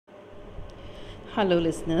Hello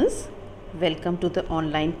listeners, welcome to the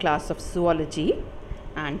online class of zoology,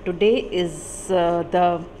 and today is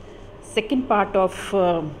the second part of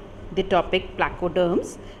the topic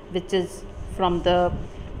placoderms, which is from the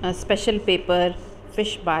special paper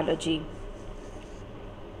fish biology.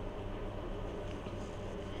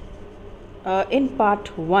 In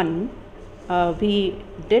part 1 we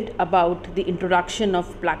did about the introduction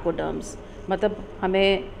of placoderms. मतलब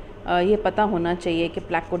हमें ये पता होना चाहिए कि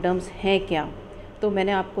placoderms हैं क्या, तो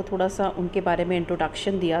मैंने आपको थोड़ा सा उनके बारे में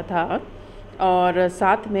इंट्रोडक्शन दिया था और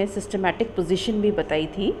साथ में सिस्टमैटिक पोजीशन भी बताई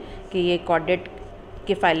थी कि ये कॉर्डेट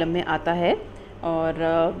के फाइलम में आता है और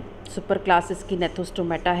सुपर क्लास इसकी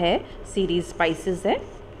नेथोस्टोमेटा है, सीरीज स्पाइसेस है।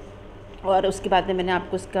 और उसके बाद में मैंने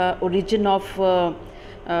आपको इसका ओरिजिन ऑफ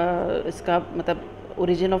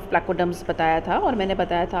ओरिजिन ऑफ प्लैकोडर्म्स बताया था और मैंने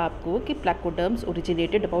बताया था आपको कि प्लैकोडर्म्स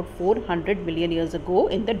originated about 400 million years ago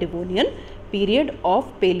in the Devonian period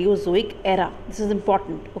of Palaeozoic era. This is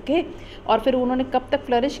important, okay. और फिर उन्होंने कब तक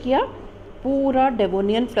फ्लरिश किया? पूरा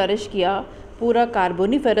डेवोनियन फ्लरिश किया, पूरा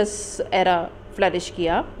कार्बोनिफेरस एरा फ्लरिश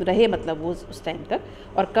किया रहे, मतलब वो उस टाइम तक।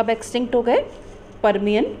 और कब एक्सटिंक्ट हो गए?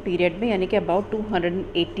 परमियन पीरियड में, यानी कि अबाउट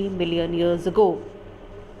 280 मिलियन ईयर्स अगो।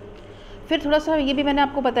 फिर थोड़ा सा ये भी मैंने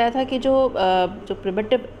आपको बताया था कि जो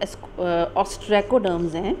प्रिमिटिव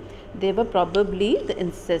ऑस्ट्रैकोडर्म्स हैं, दे वर प्रॉबेबली द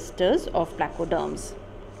इंसेस्टर्स ऑफ प्लैकोडर्म्स,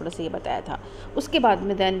 थोड़ा सा ये बताया था। उसके बाद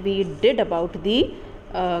में then we did about the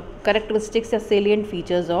characteristics या सेलिएंट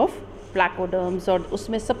फीचर्स ऑफ प्लैकोडर्म्स, और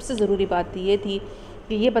उसमें सबसे ज़रूरी बात ये थी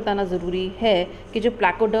कि ये बताना ज़रूरी है कि जो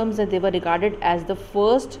प्लैकोडर्म्स हैं दे वर regarded as the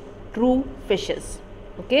first true fishes,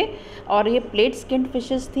 okay. और ये प्लेट स्किन्ड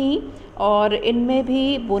फिशेस थी और इनमें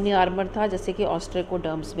भी बोनी आर्मर था, जैसे कि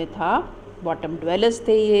ऑस्ट्रैकोडर्म्स में था। बॉटम ड्वेलर्स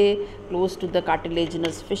थे, ये close to the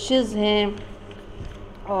cartilaginous fishes हैं।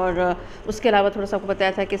 और उसके अलावा थोड़ा सा आपको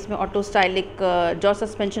बताया था कि इसमें ऑटोस्टाइलिक जॉ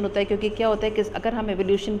सस्पेंशन होता है, क्योंकि क्या होता है कि अगर हम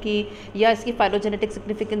एवोल्यूशन की या इसकी फाइलोजेनेटिक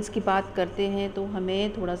सिग्निफिकेंस की बात करते हैं तो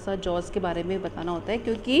हमें थोड़ा सा जॉज़ के बारे में बताना होता है,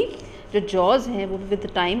 क्योंकि जो जॉज़ हैं वो विद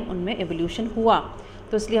टाइम उनमें एवोल्यूशन हुआ,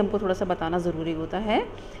 तो इसलिए हमको थोड़ा सा बताना ज़रूरी होता है।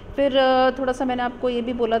 फिर थोड़ा सा मैंने आपको ये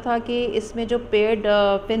भी बोला था कि इसमें जो पेड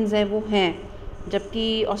फिन्स हैं वो हैं,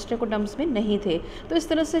 जबकि ऑस्ट्रैकोडर्म्स में नहीं थे। तो इस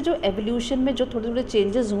तरह से जो एवोल्यूशन में जो थोड़े थोड़े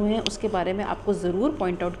चेंजेस हुए हैं उसके बारे में आपको ज़रूर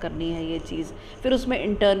पॉइंट आउट करनी है ये चीज़। फिर उसमें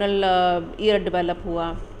इंटरनल ईयर डेवलप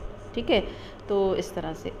हुआ, ठीक है। तो इस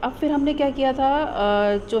तरह से अब फिर हमने क्या किया था,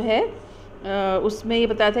 जो है उसमें ये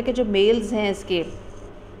बताया था कि जो मेल्स हैं इसके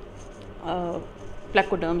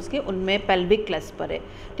प्लैकोडर्म्स के, उनमें पेल्विक क्लेस्पर है,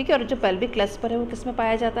 ठीक है। और जो पेल्विक क्लेस्पर है वो किस में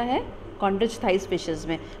पाया जाता है? कॉन्ड्रिच थाइस फिशेस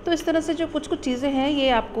में। तो इस तरह से जो कुछ कुछ चीज़ें हैं ये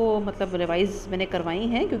आपको मतलब रिवाइज मैंने करवाई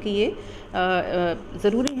हैं, क्योंकि ये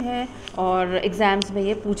ज़रूरी हैं और एग्ज़ाम्स में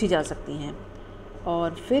ये पूछी जा सकती हैं।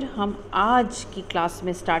 और फिर हम आज की क्लास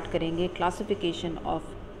में स्टार्ट करेंगे क्लासिफिकेशन ऑफ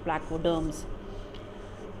प्लैकोडर्म्स।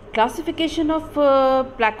 क्लासिफिकेशन ऑफ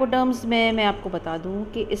प्लैकोडर्म्स में मैं आपको बता दूं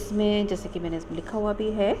कि इसमें, जैसे कि मैंने इसमें लिखा हुआ भी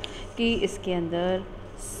है, कि इसके अंदर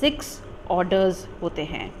 6 ऑर्डर्स होते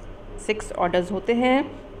हैं। 6 ऑर्डर्स होते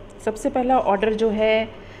हैं। सबसे पहला ऑर्डर जो है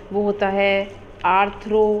वो होता है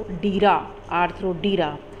आर्थ्रोडीरा।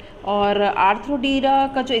 और आर्थ्रोडीरा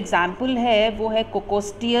का जो एग्जाम्पल है वो है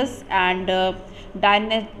कोकोस्टियस एंड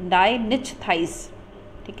डायनिचथाइस,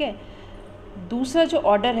 ठीक है। दूसरा जो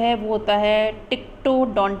ऑर्डर है वो होता है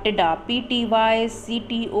टिक्टोडोंटिडा,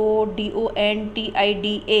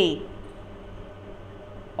 PTYCTODONTIDA,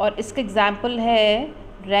 और इसका एग्जाम्पल है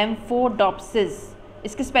रैम्फोडॉप्सिस।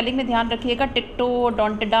 इसकी स्पेलिंग में ध्यान रखिएगा,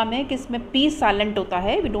 टिक्टोडोंटिडा में कि इसमें P साइलेंट होता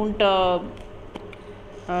है, वी डोंट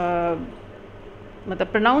मतलब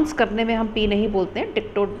प्रोनाउंस करने में हम P नहीं बोलते हैं,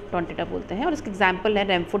 टिक्टोडोंटिडा बोलते हैं। और इसका एग्जाम्पल है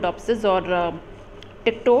रैम्फोडॉप्सिस और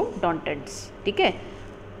टिक्टोडोंटिड्स, ठीक है।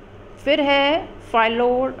 फिर है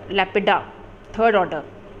फाइलोलैपिडा, थर्ड ऑर्डर,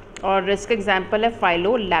 और इसका एग्जाम्पल है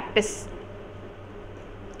फाइलोलैपिस,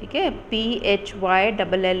 ठीक है,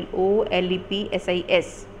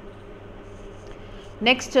 PHYLLOLEPSIS।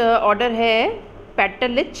 नेक्स्ट ऑर्डर है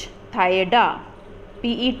पेटलिचथाइडा,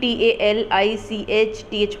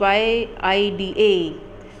 PETALICHTHYIDA,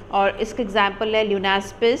 और इसका एग्जाम्पल है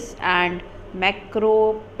ल्यूनास्पिस एंड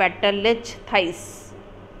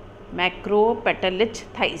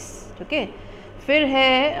मैक्रोपेटलिचथाइस, ठीक है। फिर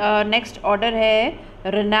है नेक्स्ट ऑर्डर है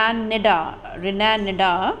रिनानिडा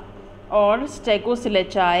और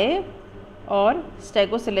स्टेगोसिलेचाए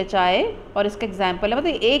और इसका एग्जाम्पल है, मतलब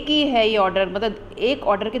एक ही है ये ऑर्डर, मतलब एक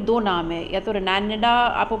ऑर्डर के 2 नाम है, या तो रिनानिडा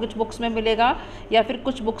आपको कुछ बुक्स में मिलेगा या फिर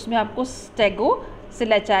कुछ बुक्स में आपको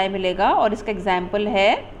स्टेगोसिलेचाए मिलेगा। और इसका एग्जाम्पल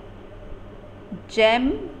है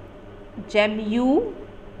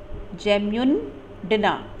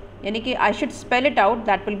जेम्यूनडिना, यानी कि I should spell it out,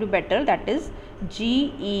 that will be better, that is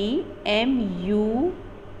GEMUENDINA।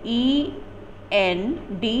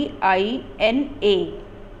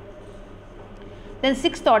 Then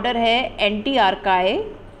sixth order है एंटीआर्काई,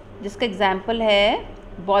 जिसका एग्जाम्पल है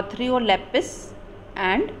बोथ्रियोलेपिस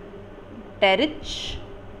एंड टेरिच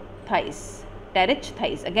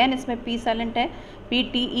थाइस। अगेन इसमें पी साइलेंट है,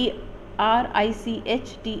 PTERICHTHYS।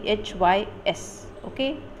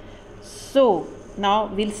 Okay, so now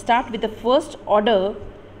we'll start with the first order.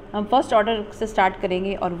 हम first order से start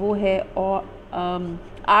करेंगे और वो है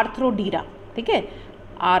आर्थ्रोडीरा। ठीक है,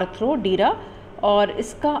 आर्थ्रोडीरा। और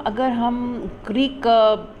इसका अगर हम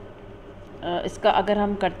इसका अगर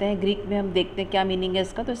हम करते हैं ग्रीक में, हम देखते हैं क्या मीनिंग है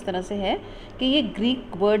इसका। तो इस तरह से है कि ये ग्रीक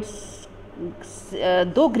वर्ड्स,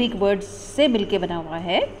 दो ग्रीक वर्ड्स से मिलके बना हुआ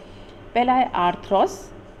है। पहला है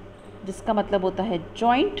आर्थ्रोस, जिसका मतलब होता है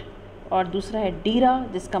जॉइंट, और दूसरा है डीरा,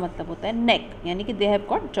 जिसका मतलब होता है नेक, यानी कि दे हैव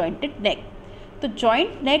गॉट जॉइंटेड नेक। तो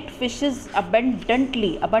joint neck fishes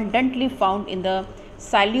abundantly found in the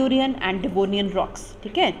Silurian and Devonian rocks.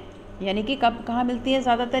 ठीक है, यानी कि कहाँ मिलती है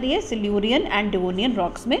ज़्यादातर, ये सिल्यूरियन एंड डिवोनियन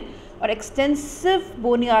रॉक्स में। और एक्सटेंसिव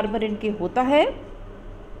बोनी आर्मर इनके होता है।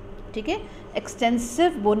 ठीक है,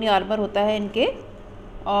 एक्सटेंसिव बोनी आर्मर होता है इनके,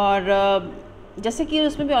 और जैसे कि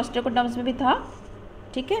उसमें भी ऑस्ट्रेकोडर्म्स में भी था।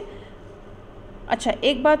 ठीक है, अच्छा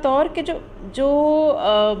एक बात और कि जो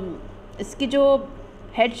इसकी जो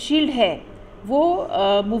हेड शील्ड है वो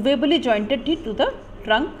मूवेबली जॉइंटेड थी टू द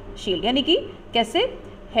ट्रंक शील्ड। यानी कि कैसे,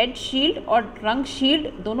 हेड शील्ड और ट्रंक शील्ड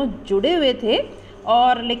दोनों जुड़े हुए थे,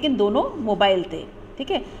 और लेकिन दोनों मोबाइल थे।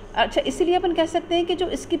 ठीक है, अच्छा इसीलिए अपन कह सकते हैं कि जो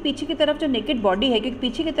इसकी पीछे की तरफ जो नेकेड बॉडी है, क्योंकि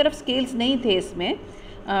पीछे की तरफ स्केल्स नहीं थे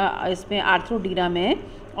इसमें आर्थ्रोडीरा में,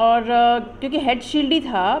 और क्योंकि हेड शील्ड ही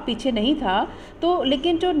था, पीछे नहीं था, तो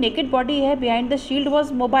लेकिन जो नेकेड बॉडी है behind the shield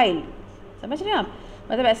was mobile. समझ रहे हैं आप,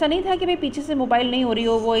 मतलब ऐसा नहीं था कि भाई पीछे से मोबाइल नहीं हो रही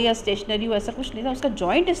हो वो, या स्टेशनरी हो, ऐसा कुछ नहीं था। उसका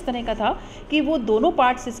जॉइंट इस तरह का था कि वो दोनों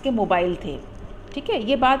पार्ट्स इसके मोबाइल थे। ठीक है,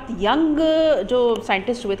 ये बात यंग जो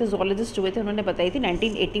साइंटिस्ट हुए थे, जोलॉजिस्ट हुए थे, उन्होंने बताई थी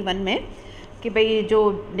 1981 में कि भाई जो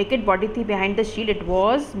नेकेड बॉडी थी behind the shield it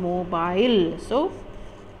was mobile. सो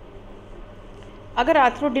अगर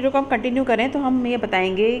आर्थ्रोडीरा को हम कंटिन्यू करें तो हम ये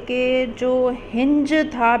बताएंगे कि जो हिंज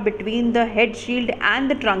था between the head shield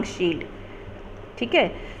and the trunk shield. ठीक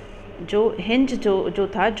है, जो हिंज जो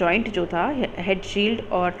था, जॉइंट जो था हेड शील्ड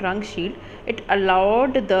और trunk shield, it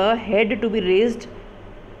allowed the head to be raised.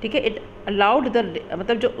 ठीक है, इट अलाउड द,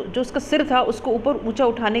 मतलब जो उसका सिर था उसको ऊपर ऊंचा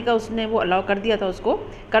उठाने का उसने वो अलाउ कर दिया था, उसको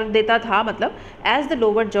कर देता था, मतलब as the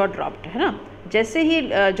lower jaw dropped, है ना। जैसे ही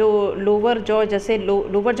जो लोअर जॉ, जैसे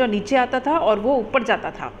लोअर जॉ नीचे आता था और वो ऊपर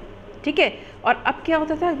जाता था। ठीक है, और अब क्या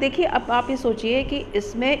होता था, देखिए अब आप ये सोचिए कि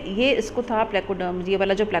इसमें ये इसको था प्लैकोडर्म, ये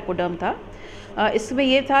वाला जो प्लैकोडर्म था, इसमें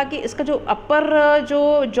ये था कि इसका जो अपर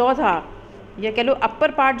जो जॉ था, या कह लो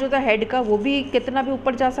अपर पार्ट जो था हेड का, वो भी कितना भी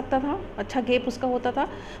ऊपर जा सकता था, अच्छा गेप उसका होता था,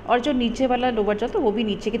 और जो नीचे वाला लोअर जॉ था वो भी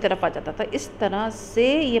नीचे की तरफ आ जाता था। इस तरह से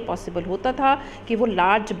ये पॉसिबल होता था कि वो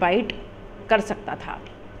लार्ज बाइट कर सकता था।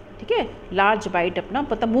 ठीक है, लार्ज बाइट अपना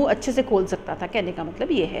पता मुंह अच्छे से खोल सकता था, कहने का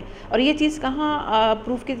मतलब ये है। और ये चीज़ कहाँ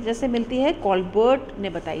प्रूफ की जैसे मिलती है, कॉल्बर्ट ने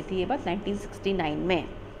बताई थी ये बात 1969 में।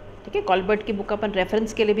 ठीक है, कॉल्बर्ट की बुक अपन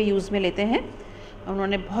रेफरेंस के लिए भी यूज़ में लेते हैं,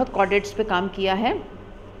 उन्होंने बहुत कॉर्डेट्स पे काम किया है,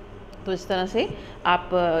 तो इस तरह से आप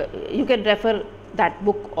you can refer that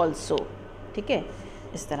book also. ठीक है,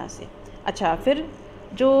 इस तरह से। अच्छा, फिर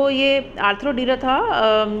जो ये आर्थ्रोडीरा था,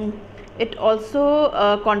 it also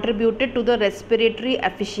contributed to the respiratory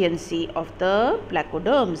efficiency of the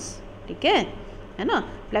प्लैकोडर्म्स। ठीक है ना,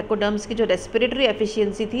 प्लैकोडर्म्स की जो रेस्पिरेटरी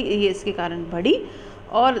एफिशिएंसी थी ये इसके कारण बढ़ी।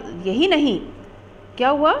 और यही नहीं, क्या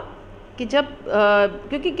हुआ कि जब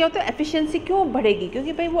क्योंकि क्या होता है, एफिशिएंसी क्यों बढ़ेगी,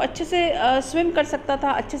 क्योंकि भाई वो अच्छे से स्विम कर सकता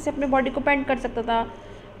था, अच्छे से अपने बॉडी को बेंड कर सकता था।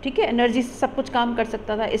 ठीक है, एनर्जी से सब कुछ काम कर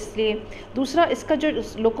सकता था, इसलिए। दूसरा, इसका जो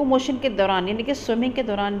लोकोमोशन के दौरान, यानी कि स्विमिंग के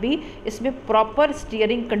दौरान भी इसमें प्रॉपर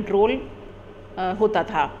स्टीयरिंग कंट्रोल होता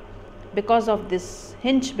था, because of this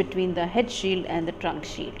hinge between the head shield and the trunk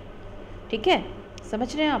shield. ठीक है,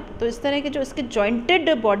 समझ रहे हैं आप। तो इस तरह के जो इसके जॉइंटेड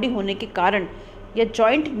बॉडी होने के कारण या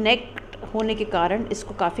जॉइंट नेक होने के कारण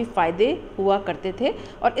इसको काफ़ी फ़ायदे हुआ करते थे।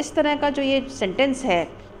 और इस तरह का जो ये सेंटेंस है,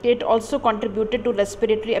 it also contributed to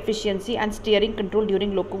respiratory efficiency and steering control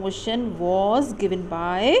during locomotion, was given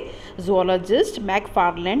by zoologist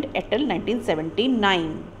मैकफार्लैंड एटल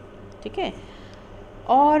 1979। ठीक है,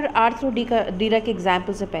 और आर्थ्रोडीरा के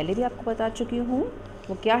एग्जाम्पल से पहले भी आपको बता चुकी हूँ,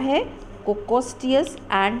 वो क्या है, कोकोस्टियस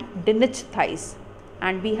and डिनिच thighs.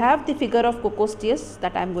 And we have the figure of कोकोस्टियस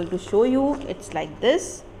that I am going to show you. It's like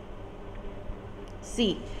this.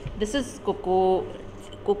 See, this is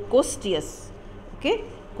Cocosteus, okay,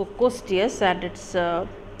 Cocosteus, and its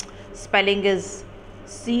spelling is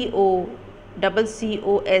COCCOSTEUS,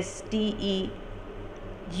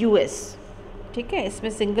 US। ठीक है, इसमें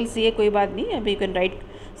सिंगल सी है, कोई बात नहीं, अभी you can write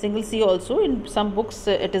single C also, in some books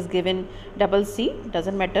it is given double C,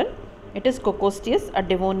 doesn't matter. It is कोकोस्टियस a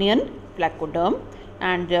Devonian प्लैकोडर्म।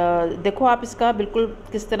 And देखो आप इसका बिल्कुल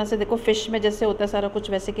किस तरह से, देखो फिश में जैसे होता है सारा कुछ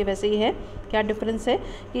वैसे के वैसे ही है। क्या डिफरेंस है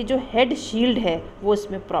कि जो हेड शील्ड है वो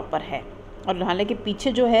इसमें प्रॉपर है, और हालांकि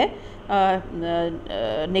पीछे जो है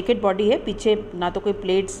नेकेड बॉडी है, पीछे ना तो कोई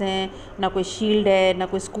प्लेट्स हैं, ना कोई शील्ड है, ना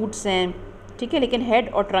कोई स्कूट्स हैं। ठीक है, लेकिन हेड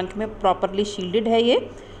और ट्रंक में प्रॉपरली शील्डेड है ये।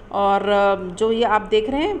 और जो ये आप देख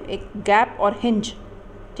रहे हैं एक गैप और हिंज,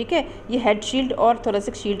 ठीक है, ये हेड शील्ड और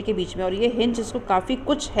थोरेसिक शील्ड के बीच में, और ये हिंज इसको काफ़ी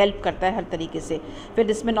कुछ हेल्प करता है हर तरीके से।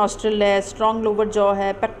 फिर इसमें नॉस्ट्रल है, स्ट्रॉन्ग लोअर जॉ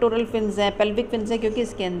है, पेक्टोरल फिन्स हैं, पेल्विक फिन्स हैं, क्योंकि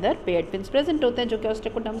इसके अंदर पेयर्ड फिन्स प्रेजेंट होते हैं जो कि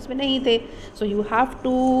ऑस्ट्रेकोडर्म्स में नहीं थे। So you have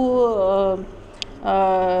to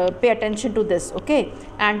pay attention to this, okay.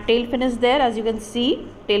 And tail fin is there, as you can see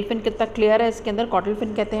tail fin कितना क्लियर है इसके अंदर, कॉटल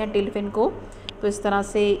फिन कहते हैं टेल फिन को। तो इस तरह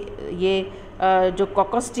से ये जो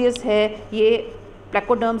कॉकोस्टियस है, ये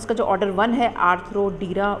प्लैकोडर्म्स का जो ऑर्डर 1 है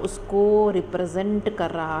आर्थ्रोडीरा, उसको रिप्रेजेंट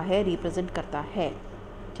कर रहा है, रिप्रेजेंट करता है।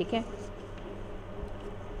 ठीक है,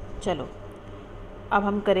 चलो अब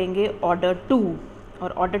हम करेंगे ऑर्डर 2,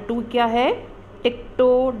 और ऑर्डर 2 क्या है?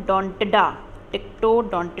 टिक्टोडोंटिडा,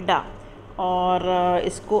 टिक्टोडोंटिडा। और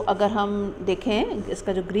इसको अगर हम देखें,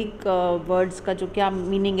 इसका जो ग्रीक वर्ड्स का जो क्या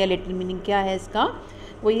मीनिंग है, लिटिल मीनिंग क्या है इसका,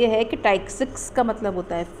 वो ये है कि टाइक्सिक्स का मतलब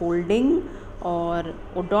होता है फोल्डिंग, और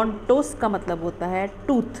ओडोंटोस का मतलब होता है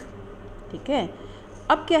टूथ। ठीक है,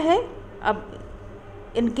 अब क्या है, अब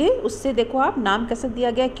इनके उससे देखो आप नाम कैसे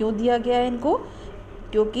दिया गया है, क्यों दिया गया है इनको,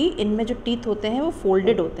 क्योंकि इनमें जो टीथ होते हैं वो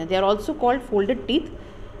फोल्डेड होते हैं, they are also called folded teeth.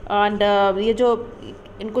 And ये जो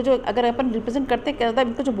इनको जो अगर अपन रिप्रेजेंट करते हैं, क्या होता है,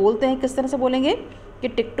 इनको जो बोलते हैं किस तरह से बोलेंगे कि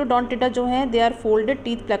टिक्टोडोंटिडा जो हैं they are folded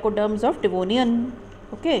teeth प्लैकोडर्म्स of Devonian.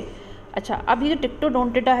 Okay, अच्छा, अब ये जो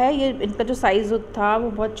टिक्टोडोंटिडा है, ये इनका जो साइज़ था वो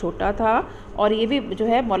बहुत छोटा था, और ये भी जो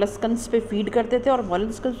है मॉलस्कन्स पे फीड करते थे, और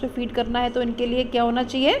मॉलस्कन्स पे फीड करना है तो इनके लिए क्या होना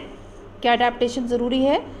चाहिए, क्या अडेप्टेशन ज़रूरी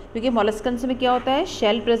है, क्योंकि मॉलस्कन्स में क्या होता है,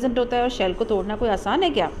 शेल प्रेजेंट होता है, और शेल को तोड़ना कोई आसान है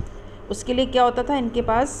क्या? उसके लिए क्या होता था, इनके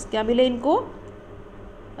पास क्या मिले इनको,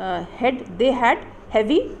 they had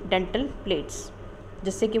heavy dental plates,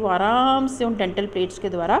 जिससे कि वो आराम से उन डेंटल प्लेट्स के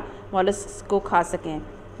द्वारा मॉलस्क को खा सकें,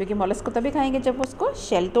 क्योंकि मॉलस्क को तभी खाएंगे जब वो उसको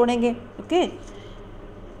शेल तोड़ेंगे। ओके,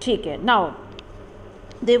 ठीक है। Now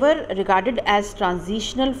they were regarded as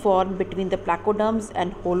transitional form between the प्लैकोडर्म्स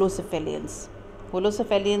and होलोसेफेलियंस।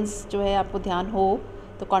 होलोसेफेलियंस जो है, आपको ध्यान हो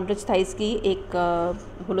तो कॉन्ट्रिच थाइस की एक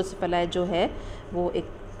होलोसेफेलाई जो है वो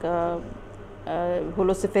एक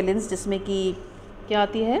होलोसेफेलियंस, जिसमें कि क्या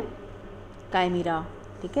आती है, काइमीरा,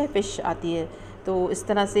 ठीक है, फिश आती है। तो इस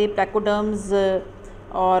तरह से प्लैकोडर्म्स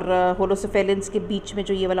और होलोसेफेलियंस के बीच में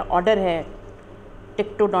जो ये वाला ऑर्डर है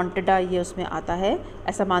टिक्टोडोंटिडा, ये उसमें आता है।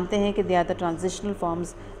 ऐसा मानते हैं कि they are the transitional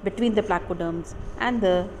forms between the प्लैकोडर्म्स and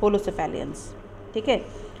the होलोसेफेलियंस। ठीक है,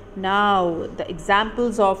 now the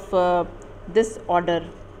examples of this order,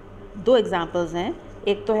 2 examples हैं,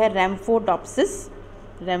 एक तो है रैम्फोडोप्सिस,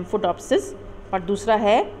 रैम्फोडोप्सिस, और दूसरा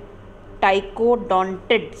है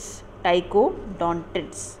टाइकोडोंटिड्स,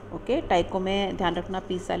 टाइकोडोंटिड्स। ओके, टाइको में ध्यान रखना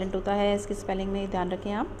पी साइलेंट होता है, इसकी स्पेलिंग में ध्यान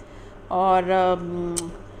रखें आप। और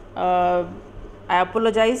आई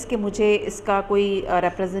अपोलोजाइज़ कि मुझे इसका कोई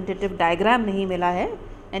रिप्रेजेंटेटिव डायग्राम नहीं मिला है।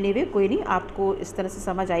 एनीवे, कोई नहीं, आपको इस तरह से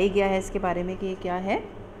समझ आ ही गया है इसके बारे में कि ये क्या है।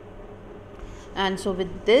 And so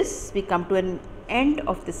with this we come to N end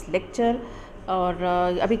of this lecture. और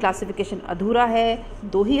अभी क्लासिफिकेशन अधूरा है,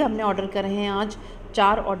 2 ही हमने ऑर्डर करे हैं आज,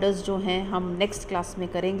 4 ऑर्डर्स जो हैं हम नेक्स्ट क्लास में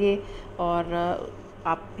करेंगे। और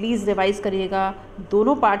आप प्लीज़ रिवाइज़ करिएगा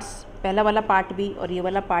दोनों पार्ट्स, पहला वाला पार्ट भी और ये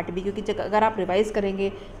वाला पार्ट भी, क्योंकि अगर आप रिवाइज़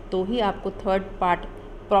करेंगे तो ही आपको 3rd पार्ट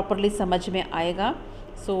प्रॉपरली समझ में आएगा।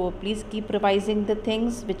 So please keep revising the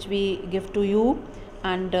things which we give to you,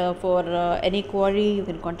 and for any query you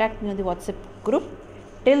can contact me on the WhatsApp group.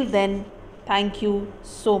 Till then, thank you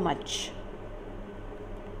so much.